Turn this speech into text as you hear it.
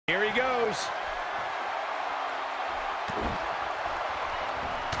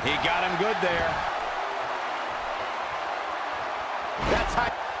He got him good there. That's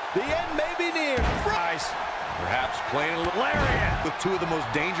high. The end may be near. Perhaps playing a little lariat with two of the most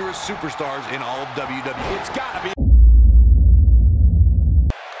dangerous superstars in all of WWE. It's got to be.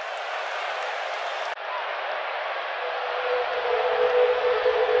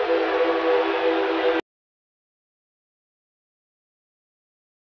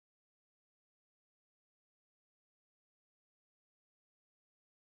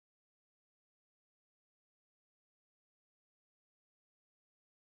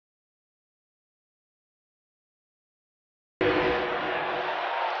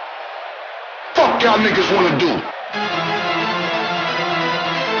 Fuck y'all niggas wanna do?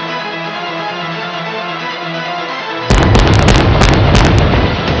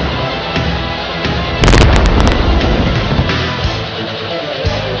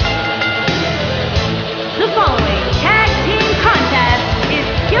 The following tag team contest is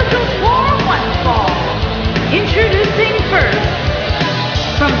scheduled for one fall. Introducing first,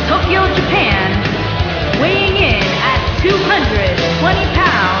 from Tokyo, Japan, weighing in at 220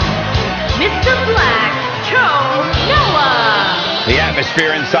 pounds, Mr. Black, Noah. The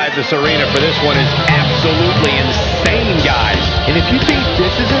atmosphere inside this arena for this one is absolutely insane, guys. And if you think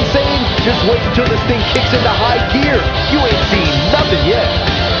this is insane, just wait until this thing kicks into high gear. You ain't seen nothing yet.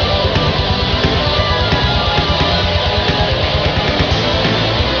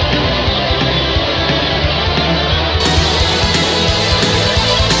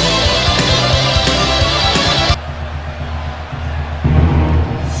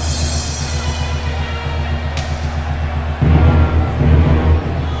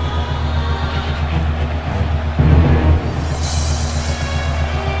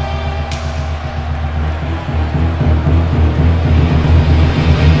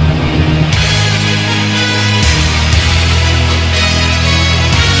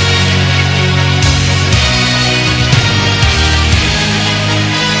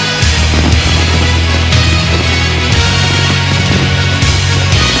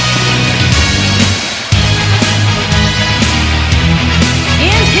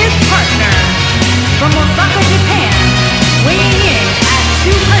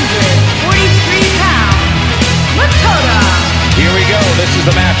 This is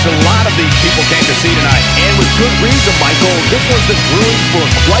the match a lot of these people came to see tonight. And with good reason, Michael. This one's been brewing for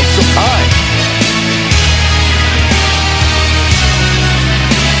quite some time.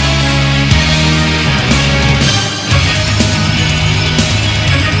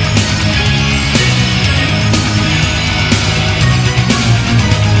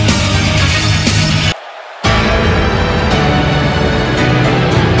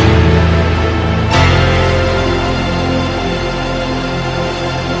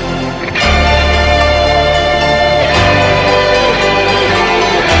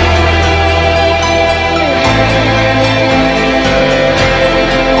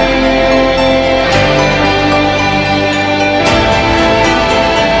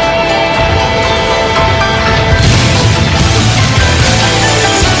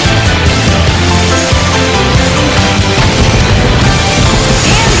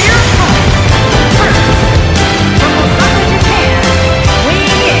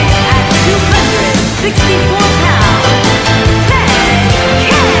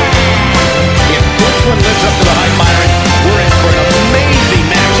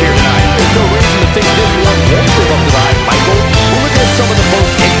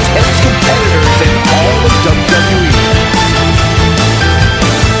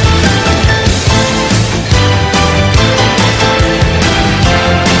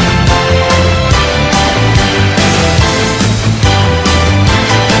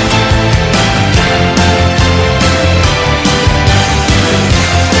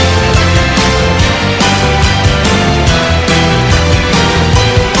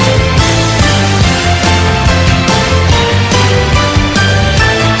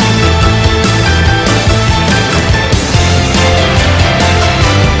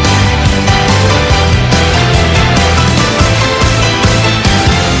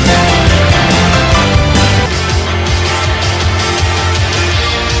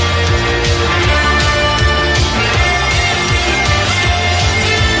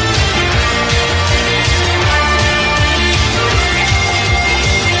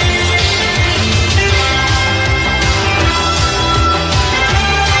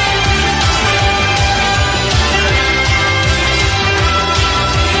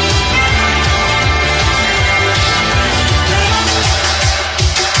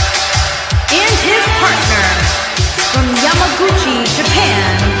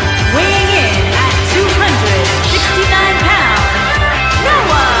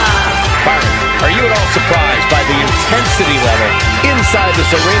 inside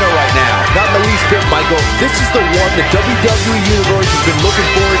this arena right now. Not in the least bit, Michael. This is the one the WWE Universe has been looking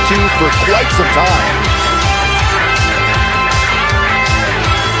forward to for quite some time.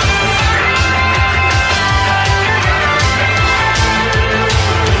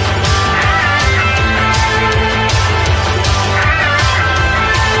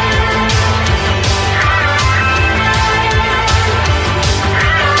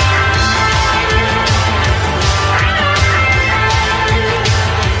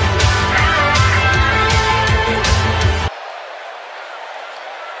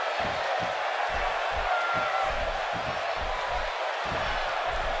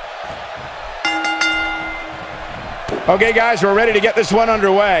 Okay, guys, we're ready to get this one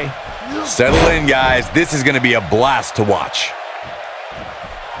underway. Settle in, guys. This is going to be a blast to watch.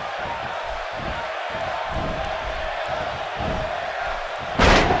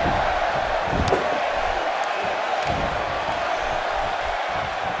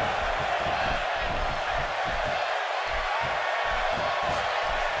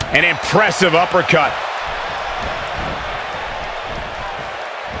 An impressive uppercut.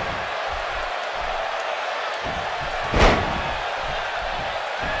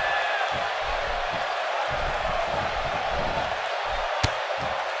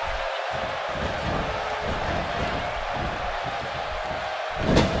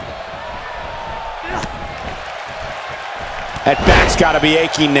 That back's got to be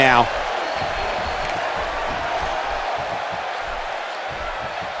aching now.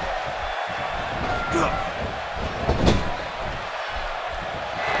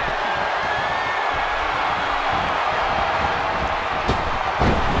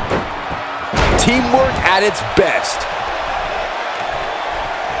 Teamwork at its best.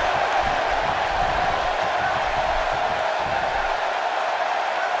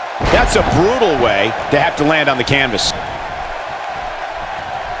 That's a brutal way to have to land on the canvas.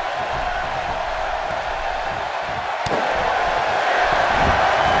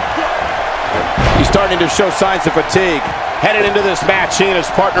 He's starting to show signs of fatigue. Headed into this match, he and his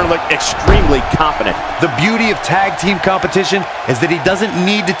partner look extremely confident. The beauty of tag team competition is that he doesn't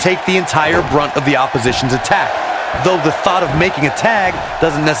need to take the entire brunt of the opposition's attack. Though the thought of making a tag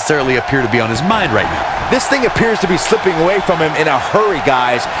doesn't necessarily appear to be on his mind right now. This thing appears to be slipping away from him in a hurry,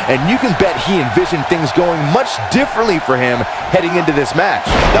 guys, and you can bet he envisioned things going much differently for him heading into this match.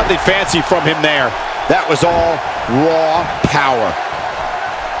 Nothing fancy from him there. That was all raw power.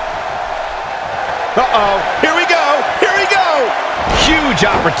 Uh-oh, here we go, here we go! Huge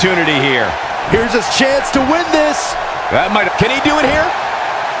opportunity here. Here's his chance to win this. Can he do it here?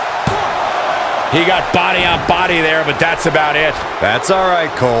 He got body on body there, but that's about it. That's all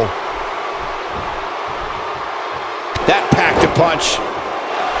right, Cole. That packed a punch.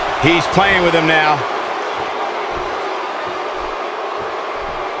 He's playing with him now.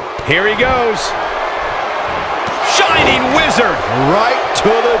 Here he goes. Shining Wizard. Right to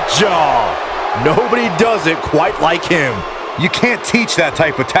the jaw. Nobody does it quite like him. You can't teach that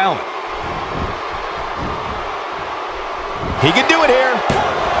type of talent. He can do it here.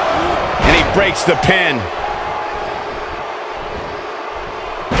 And he breaks the pin.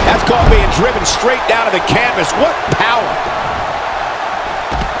 That's called being driven straight down to the canvas. What power.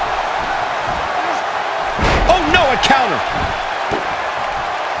 Oh no, a counter.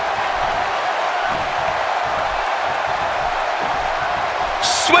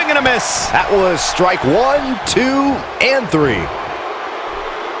 Swing and a miss. That was strike 1, 2, and 3.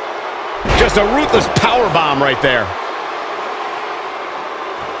 Just a ruthless power bomb right there.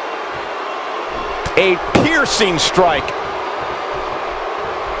 A piercing strike.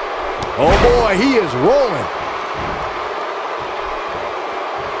 Oh boy, he is rolling.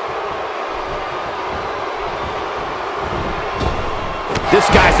 This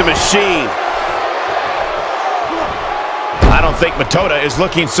guy's a machine. I don't think Matoda is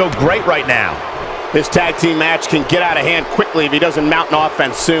looking so great right now. This tag team match can get out of hand quickly if he doesn't mount an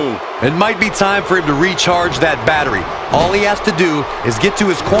offense soon. It might be time for him to recharge that battery. All he has to do is get to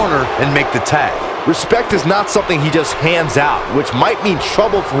his corner and make the tag. Respect is not something he just hands out, which might mean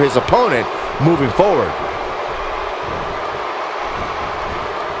trouble for his opponent moving forward.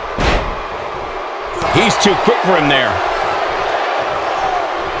 He's too quick for him there.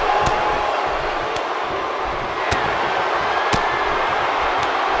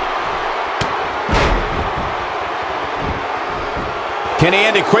 Can he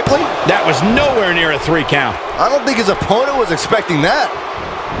end it quickly? That was nowhere near a 3 count. I don't think his opponent was expecting that.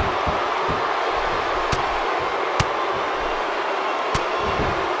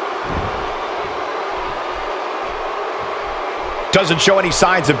 Doesn't show any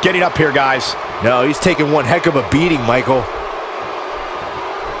signs of getting up here, guys. No, he's taking one heck of a beating, Michael.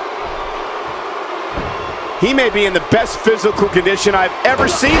 He may be in the best physical condition I've ever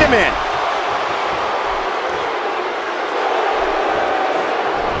seen him in.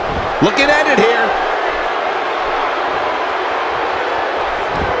 Looking at it here.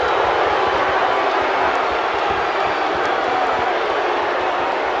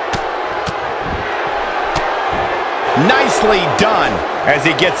 Nicely done as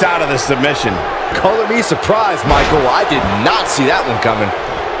he gets out of the submission. Color me surprised, Michael. I did not see that one coming.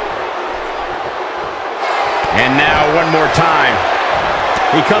 And now one more time.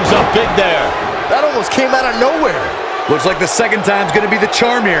 He comes up big there. That almost came out of nowhere. Looks like the second time's going to be the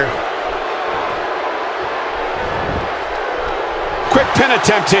charm here. Quick pin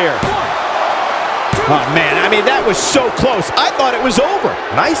attempt here. Oh, man, I mean, that was so close. I thought it was over.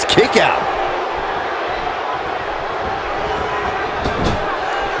 Nice kick out.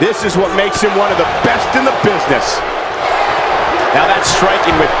 This is what makes him one of the best in the business. Now that's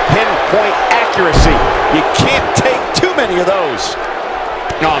striking with pinpoint accuracy. You can't take too many of those.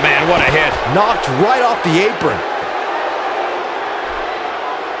 Oh, man, what a hit. Knocked right off the apron.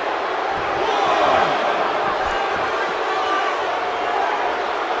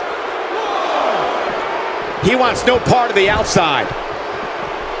 He wants no part of the outside.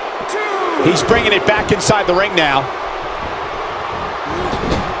 He's bringing it back inside the ring now.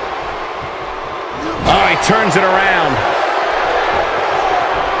 Oh, he turns it around.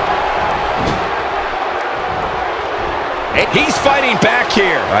 He's fighting back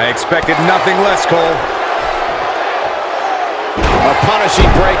here. I expected nothing less, Cole. A punishing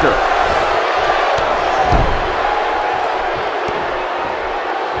breaker.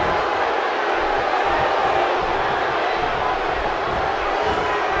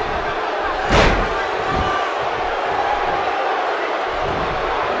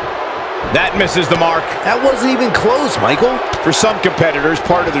 That misses the mark. That wasn't even close, Michael. For some competitors,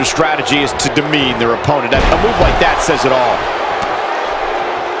 part of their strategy is to demean their opponent. A move like that says it all.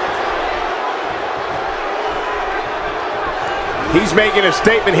 He's making a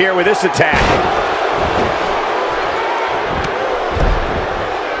statement here with this attack.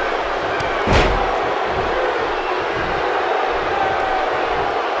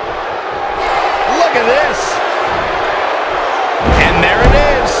 Look at this. And there it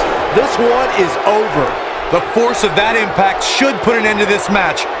is. This one is over. The force of that impact should put an end to this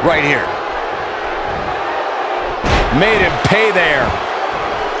match right here. Made him pay there.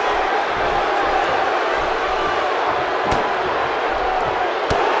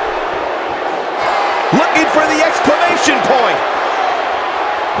 Looking for the exclamation point.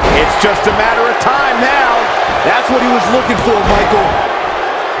 It's just a matter of time now. That's what he was looking for, Michael.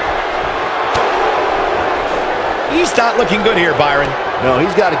 He's not looking good here, Byron. No,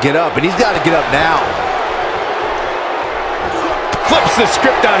 he's got to get up, and he's got to get up now. Flips the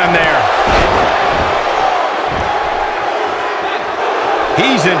script on him there.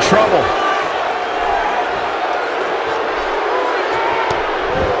 He's in trouble.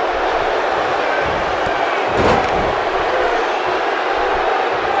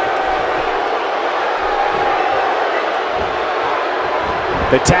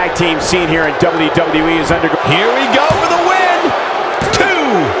 The tag team scene here in WWE is undergoing. Here we go for the win. 2.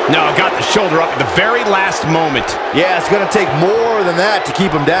 No, got the shoulder up at the very last moment. Yeah, it's going to take more than that to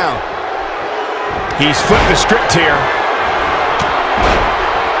keep him down. He's flipped the script here.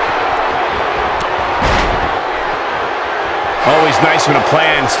 Always nice when a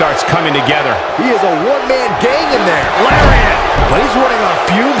plan starts coming together. He is a one-man gang in there. Lariat. But he's running on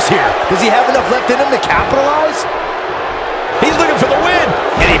fumes here. Does he have enough left in him to capitalize? He's looking for the win.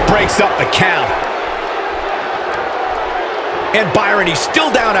 And he breaks up the count. And Byron, he's still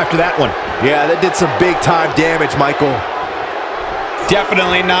down after that one. Yeah, that did some big-time damage, Michael.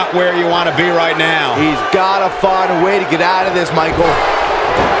 Definitely not where you want to be right now. He's got to find a way to get out of this, Michael.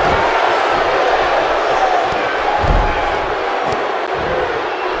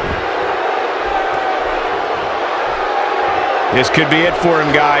 This could be it for him,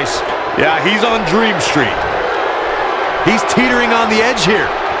 guys. Yeah, he's on Dream Street. He's teetering on the edge here.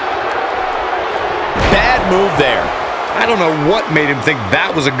 Bad move there. I don't know what made him think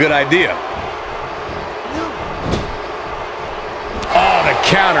that was a good idea. Oh, the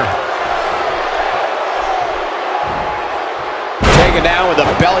counter. Taken down with a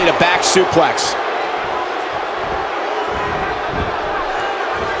belly-to-back suplex.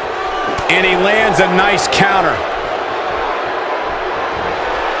 And he lands a nice counter.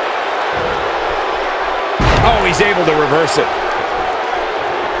 Oh, he's able to reverse it.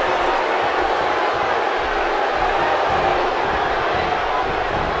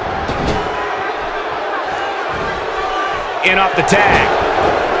 In off the tag.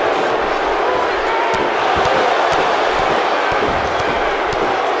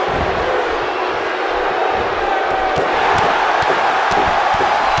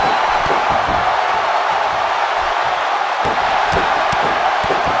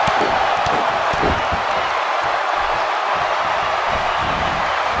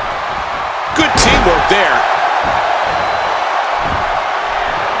 there.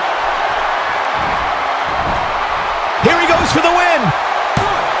 Here he goes for the win.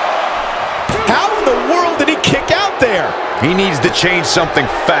 How in the world did he kick out there? He needs to change something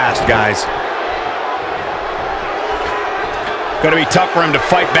fast, guys. Going to be tough for him to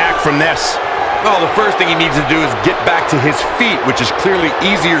fight back from this. Well, the first thing he needs to do is get back to his feet, which is clearly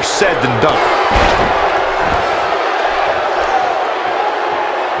easier said than done.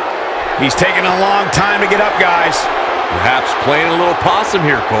 He's taking a long time to get up, guys. Perhaps playing a little possum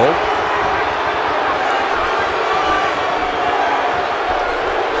here, Cole.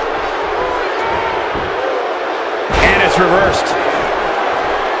 And it's reversed.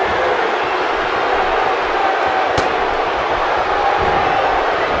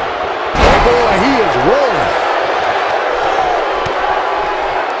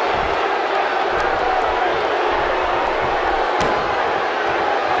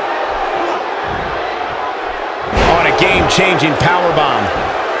 Game-changing powerbomb.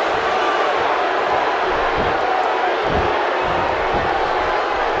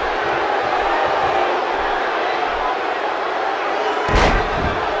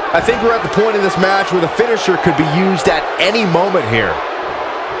 I think we're at the point in this match where the finisher could be used at any moment here.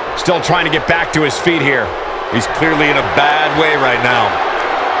 Still trying to get back to his feet here. He's clearly in a bad way right now.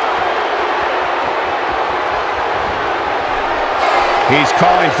 He's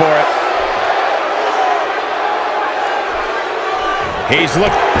calling for it. He's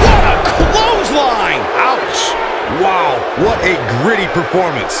what a clothesline! Ouch! Wow, what a gritty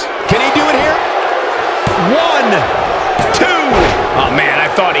performance. Can he do it here? 1, 2. Oh man,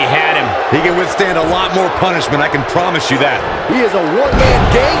 I thought he had him. He can withstand a lot more punishment, I can promise you that. He is a one-man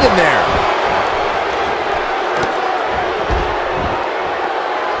gang in there.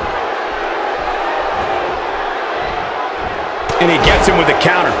 And he gets him with the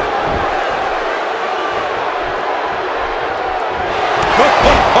counter.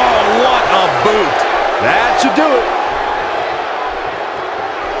 Boot. That should do it.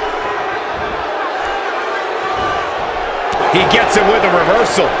 He gets it with a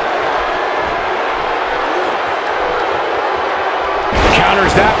reversal.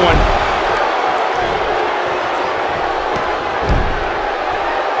 Counters that one.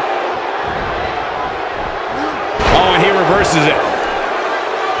 Oh, and he reverses it.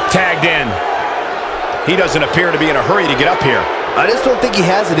 Tagged in. He doesn't appear to be in a hurry to get up here. I just don't think he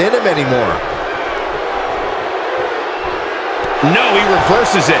has it in him anymore. No, he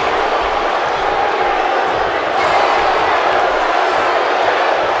reverses it.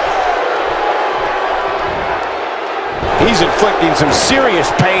 He's inflicting some serious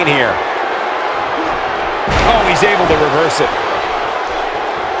pain here. Oh, he's able to reverse it.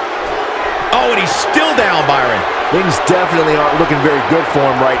 Oh, and he's still down, Byron. Things definitely aren't looking very good for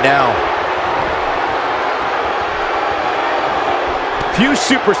him right now. Few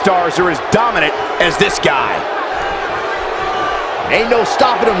superstars are as dominant as this guy. Ain't no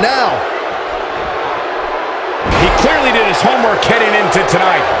stopping him now. He clearly did his homework heading into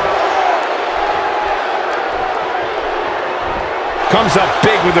tonight. Comes up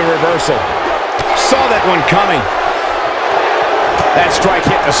big with the reversal. Saw that one coming. That strike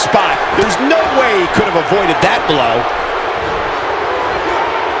hit the spot. There's no way he could have avoided that blow.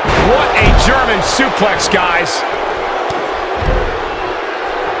 What a German suplex, guys.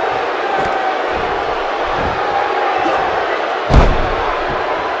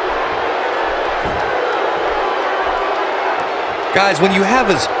 Guys, when you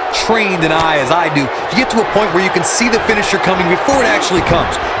have as trained an eye as I do, you get to a point where you can see the finisher coming before it actually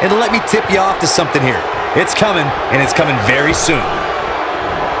comes. And let me tip you off to something here. It's coming, and it's coming very soon.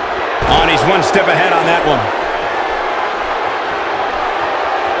 Oh, and he's one step ahead on that one.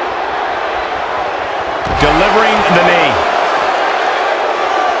 Delivering the knee.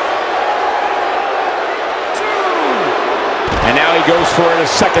 And now he goes for it a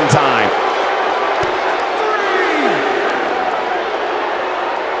second time.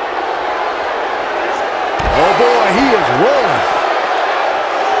 Oh boy, he is rolling.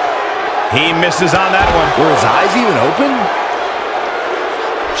 He misses on that one. Were his eyes even open?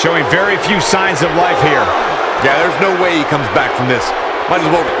 Showing very few signs of life here. Yeah, there's no way he comes back from this. Might as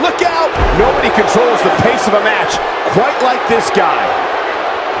well. Look out! Nobody controls the pace of a match quite like this guy.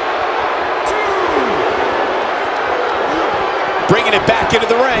 Bringing it back into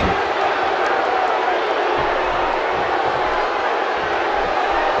the ring.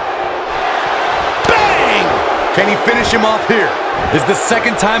 Bang! Can he finish him off here? Is the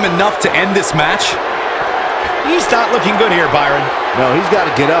second time enough to end this match? He's not looking good here, Byron. No, he's got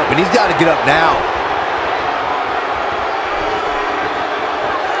to get up, and he's got to get up now.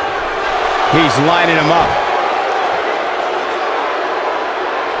 He's lining him up.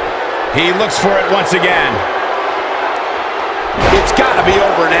 He looks for it once again. It's got to be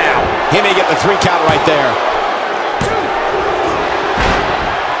over now. He may get the 3 count right there.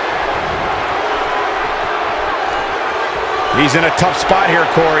 He's in a tough spot here,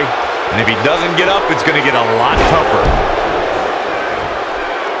 Corey. And if he doesn't get up, it's going to get a lot tougher.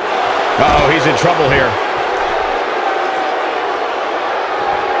 Uh-oh, he's in trouble here.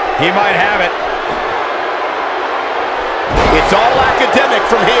 He might have it. It's all academic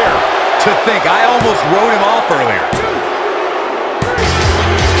from here. To think, I almost wrote him off earlier.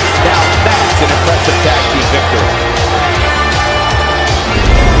 Now that's an impressive tag team victory.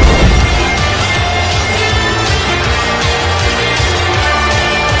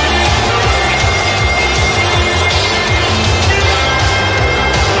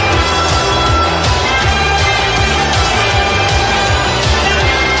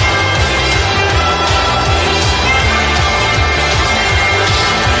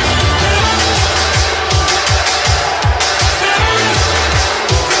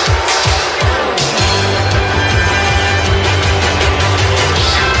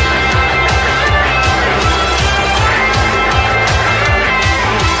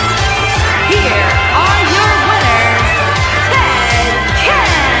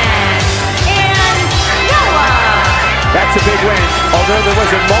 That's a big win, although there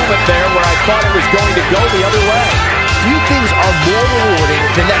was a moment there where I thought it was going to go the other way. Few things are more rewarding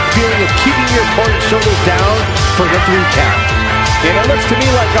than that feeling of keeping your opponent's shoulders down for the 3 count. And it looks to me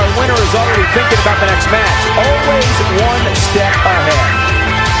like our winner is already thinking about the next match.